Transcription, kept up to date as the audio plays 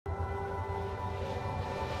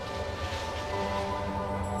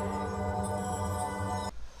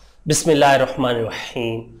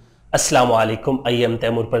बिस्मिल्लाहिर्रहमानिर्रहीम। अस्सलाम वालेकुम। आई एम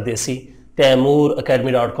तैमूर परदेसी तैमूर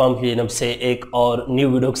academy.com की जानब से एक और न्यू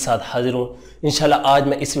वीडियो के साथ हाजिर हूँ। इंशाल्लाह आज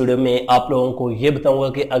मैं इस वीडियो में आप लोगों को ये बताऊंगा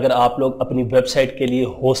कि अगर आप लोग अपनी वेबसाइट के लिए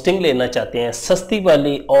होस्टिंग लेना चाहते हैं, सस्ती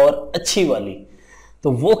वाली और अच्छी वाली,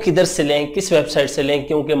 तो वो किधर से लें, किस वेबसाइट से लें,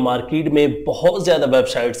 क्योंकि मार्केट में बहुत ज़्यादा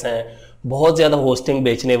वेबसाइट्स हैं, बहुत ज़्यादा होस्टिंग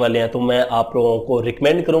बेचने वाले हैं। तो मैं आप लोगों को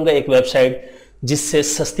रिकमेंड करूँगा एक वेबसाइट जिससे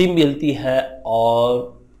सस्ती मिलती है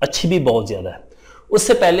और अच्छी भी बहुत ज़्यादा है।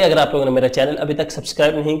 उससे पहले अगर आप लोगों ने मेरा चैनल अभी तक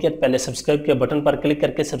सब्सक्राइब नहीं किया तो पहले सब्सक्राइब के बटन पर क्लिक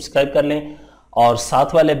करके सब्सक्राइब कर लें और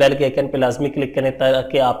साथ वाले बेल के आइकन पर लाजमी क्लिक करें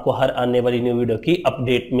ताकि आपको हर आने वाली न्यू वीडियो की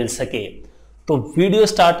अपडेट मिल सके। तो वीडियो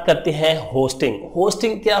स्टार्ट करते हैं।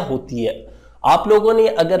 होस्टिंग क्या होती है? आप लोगों ने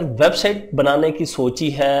अगर वेबसाइट बनाने की सोची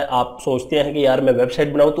है, आप सोचते हैं कि यार मैं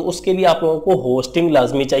वेबसाइट बनाऊं, तो उसके लिए आप लोगों को होस्टिंग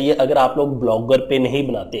लाजमी चाहिए। अगर आप लोग ब्लॉगर पे नहीं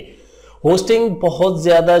बनाते, होस्टिंग बहुत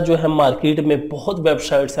ज़्यादा जो है मार्केट में बहुत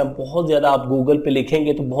वेबसाइट्स हैं, बहुत ज़्यादा आप गूगल पे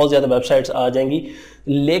लिखेंगे तो बहुत ज़्यादा वेबसाइट्स आ जाएंगी,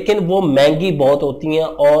 लेकिन वो महंगी बहुत होती हैं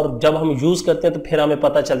और जब हम यूज़ करते हैं तो फिर हमें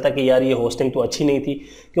पता चलता है कि यार ये होस्टिंग तो अच्छी नहीं थी।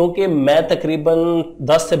 क्योंकि मैं तकरीबन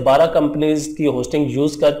 10 से 12 कंपनीज की होस्टिंग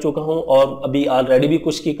यूज़ कर चुका हूँ और अभी ऑलरेडी भी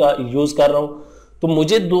कुछ की का यूज़ कर रहा हूँ, तो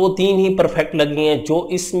मुझे 2-3 ही परफेक्ट लगी हैं जो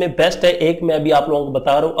इसमें बेस्ट है। एक मैं अभी आप लोगों को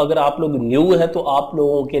बता रहा हूँ, अगर आप लोग न्यू है तो आप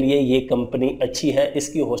लोगों के लिए ये कंपनी अच्छी है,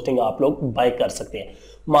 इसकी होस्टिंग आप लोग बाय कर सकते हैं।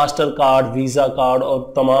 मास्टर कार्ड, वीज़ा कार्ड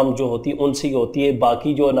और तमाम जो होती है उनसे ही होती है।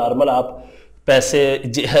 बाकी जो नॉर्मल आप पैसे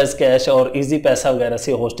जहेज कैश और इजी पैसा वगैरह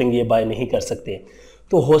से होस्टिंग ये बाय नहीं कर सकते।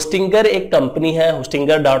 तो होस्टिंगर एक कंपनी है,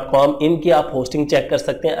 hostinger.com, इनकी आप होस्टिंग चेक कर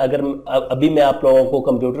सकते हैं। अगर अभी मैं आप लोगों को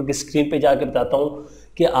कंप्यूटर की स्क्रीन पे जाकर बताता हूँ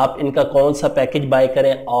कि आप इनका कौन सा पैकेज बाय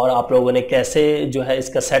करें और आप लोगों ने कैसे जो है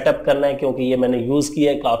इसका सेटअप करना है, क्योंकि ये मैंने यूज़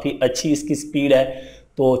किया है, काफ़ी अच्छी इसकी स्पीड है।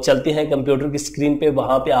 तो चलते हैं कंप्यूटर की स्क्रीन पे,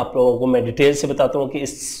 वहाँ पे आप लोगों को मैं डिटेल से बताता हूँ कि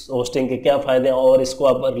इस होस्टिंग के क्या फ़ायदे हैं और इसको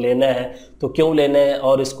अगर लेना है तो क्यों लेना है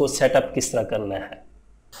और इसको सेटअप किस तरह करना है।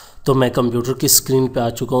 तो मैं कंप्यूटर की स्क्रीन पे आ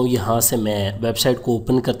चुका हूँ। यहाँ से मैं वेबसाइट को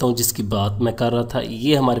ओपन करता हूँ जिसकी बात मैं कर रहा था।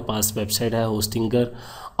 ये हमारे पास वेबसाइट है होस्टिंगर,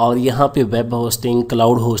 और यहाँ पे web hosting,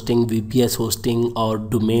 cloud hosting, VPS hosting और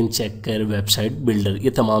डोमेन चेकर, वेबसाइट बिल्डर, ये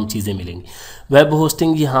तमाम चीज़ें मिलेंगी। वेब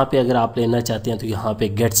होस्टिंग यहाँ पे अगर आप लेना चाहते हैं तो यहाँ पे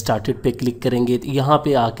गेट स्टार्टेड पे क्लिक करेंगे तो यहाँ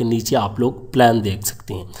पे आके नीचे आप लोग प्लान देख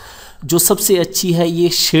सकते हैं। जो सबसे अच्छी है ये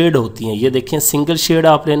शेड होती हैं। ये देखें, सिंगल शेड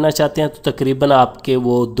आप लेना चाहते हैं तो तकरीबन आपके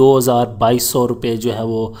वो 2200 रुपये जो है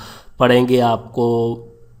वो पड़ेंगे आपको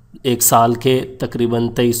एक साल के, तकरीबन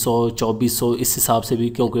 2300-2400 इस हिसाब से भी,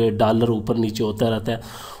 क्योंकि डॉलर ऊपर नीचे होता रहता है।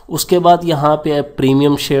 उसके बाद यहाँ पे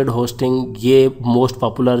प्रीमियम शेड होस्टिंग, ये मोस्ट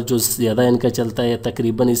पॉपुलर जो ज़्यादा इनका चलता है,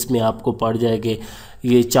 तकरीबन इसमें आपको पड़ जाएंगे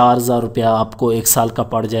ये 4000 रुपया आपको एक साल का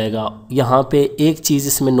पड़ जाएगा। यहाँ पे एक चीज़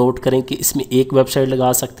इसमें नोट करें कि इसमें एक वेबसाइट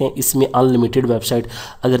लगा सकते हैं, इसमें अनलिमिटेड वेबसाइट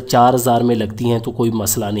अगर 4000 में लगती हैं तो कोई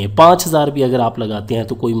मसला नहीं है। 5000 भी अगर आप लगाते हैं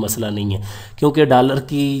तो कोई मसला नहीं है, क्योंकि डॉलर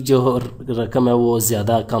की जो रकम है वो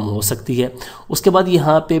ज़्यादा कम हो सकती है। उसके बाद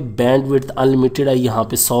यहाँ पे बैंडविड्थ अनलिमिटेड है, यहाँ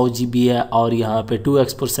पे 100 GB है और यहाँ पे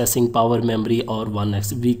 2x प्रोसेसिंग पावर, मेमोरी और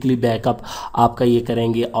 1x वीकली बैकअप आपका ये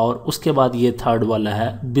करेंगे। और उसके बाद ये थर्ड वाला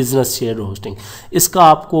है बिजनेस शेयर होस्टिंग, इसका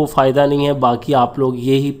आपको फ़ायदा नहीं है। बाकी आप लोग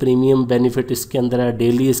ये ही प्रीमियम बेनिफिट इसके अंदर है,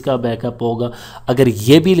 डेली इसका बैकअप होगा। अगर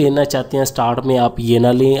ये भी लेना चाहते हैं स्टार्ट में आप ये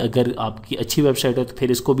ना लें, अगर आपकी अच्छी वेबसाइट है तो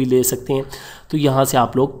फिर इसको भी ले सकते हैं। तो यहाँ से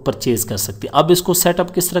आप लोग परचेज़ कर सकते हैं। अब इसको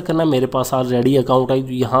सेटअप किस तरह करना है, मेरे पास ऑलरेडी अकाउंट है,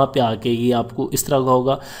 तो यहाँ पे आके ये आपको इस तरह का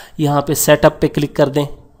होगा। यहाँ पे सेटअप पे क्लिक कर दें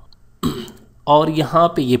और यहाँ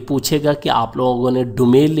पे ये पूछेगा कि आप लोगों ने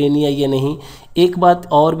डोमेन लेनी है या नहीं। एक बात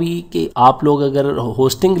और भी कि आप लोग अगर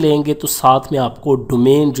होस्टिंग लेंगे तो साथ में आपको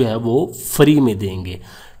डोमेन जो है वो फ्री में देंगे,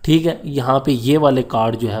 ठीक है। यहाँ पे ये वाले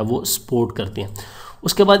कार्ड जो है वो सपोर्ट करते हैं।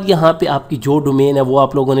 उसके बाद यहाँ पे आपकी जो डोमेन है वो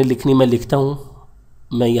आप लोगों ने लिखनी, मैं लिखता हूँ।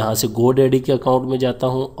 मैं यहाँ से GoDaddy के अकाउंट में जाता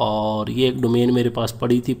हूँ और ये एक डोमेन मेरे पास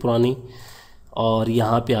पड़ी थी पुरानी, और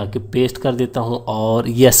यहाँ पे आके पेस्ट कर देता हूँ और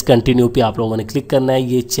यस कंटिन्यू पे आप लोगों ने क्लिक करना है,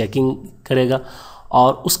 ये चेकिंग करेगा।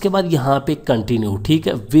 और उसके बाद यहाँ पे कंटिन्यू, ठीक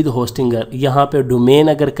है, विद होस्टिंगर। यहाँ पे डोमेन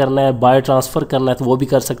अगर करना है, बाय ट्रांसफ़र करना है तो वो भी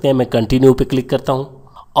कर सकते हैं। मैं कंटिन्यू पे क्लिक करता हूँ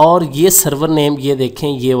और ये सर्वर नेम ये देखें,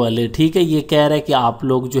 ये वाले, ठीक है। ये कह रहा है कि आप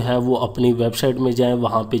लोग जो है वो अपनी वेबसाइट में जाएं,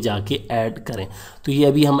 वहाँ पे जाके ऐड करें। तो ये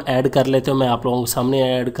अभी हम ऐड कर लेते हैं, मैं आप लोगों के सामने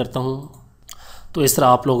ऐड करता हूँ। तो इस तरह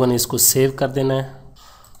आप लोगों ने इसको सेव कर देना है।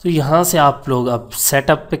 तो यहाँ से आप लोग अब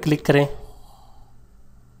सेटअप पे क्लिक करें,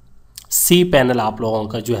 सी पैनल आप लोगों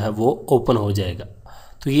का जो है वो ओपन हो जाएगा।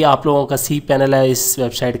 तो ये आप लोगों का सी पैनल है इस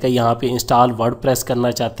वेबसाइट का। यहाँ पे इंस्टॉल वर्डप्रेस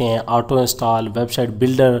करना चाहते हैं, auto install, website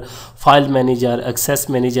builder, file manager, access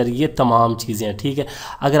manager, ये तमाम चीज़ें हैं, ठीक है।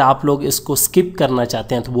 अगर आप लोग इसको स्किप करना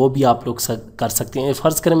चाहते हैं तो वो भी आप लोग कर सकते हैं।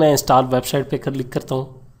 फ़र्ज़ करें मैं इंस्टॉल वेबसाइट पे क्लिक करता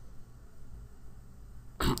हूँ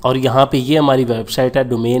और यहाँ पे ये हमारी वेबसाइट है,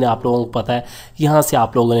 डोमेन आप लोगों को पता है। यहाँ से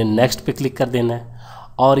आप लोगों ने नेक्स्ट पे क्लिक कर देना है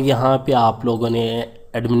और यहाँ पे आप लोगों ने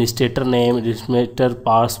एडमिनिस्ट्रेटर नेम, एडमिनिस्ट्रेटर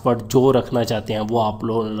पासवर्ड जो रखना चाहते हैं वो आप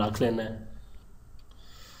लोगों ने रख लेना है।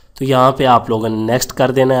 तो यहाँ पे आप लोगों ने नेक्स्ट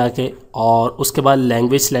कर देना है आके, और उसके बाद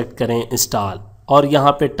लैंग्वेज सेलेक्ट करें इंस्टॉल, और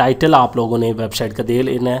यहाँ पे टाइटल आप लोगों ने वेबसाइट का दे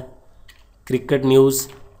लेना है, क्रिकेट न्यूज़,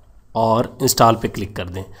 और इंस्टॉल पे क्लिक कर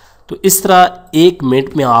दें। तो इस तरह 1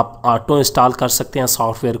 मिनट में आप ऑटो इंस्टॉल कर सकते हैं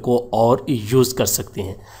सॉफ्टवेयर को और यूज़ कर सकते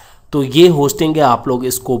हैं। तो ये होस्टिंग है, आप लोग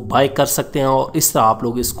इसको बाय कर सकते हैं और इस तरह आप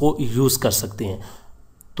लोग इसको यूज़ कर सकते हैं।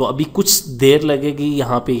 तो अभी कुछ देर लगेगी,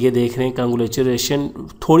 यहाँ पे ये देख रहे हैं कंग्रेचुलेशन,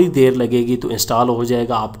 थोड़ी देर लगेगी तो इंस्टॉल हो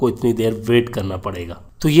जाएगा, आपको इतनी देर वेट करना पड़ेगा।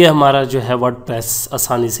 तो ये हमारा जो है वर्डप्रेस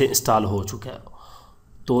आसानी से इंस्टॉल हो चुका है।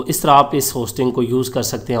 तो इस तरह आप इस होस्टिंग को यूज़ कर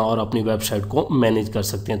सकते हैं और अपनी वेबसाइट को मैनेज कर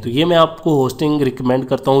सकते हैं। तो ये मैं आपको होस्टिंग रिकमेंड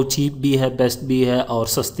करता हूँ, चीप भी है, बेस्ट भी है और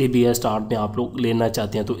सस्ती भी है। स्टार्ट में आप लोग लेना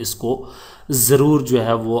चाहते हैं तो इसको ज़रूर जो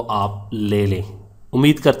है वो आप ले लें।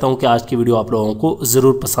 उम्मीद करता हूँ कि आज की वीडियो आप लोगों को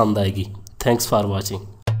ज़रूर पसंद आएगी। Thanks for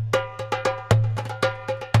watching.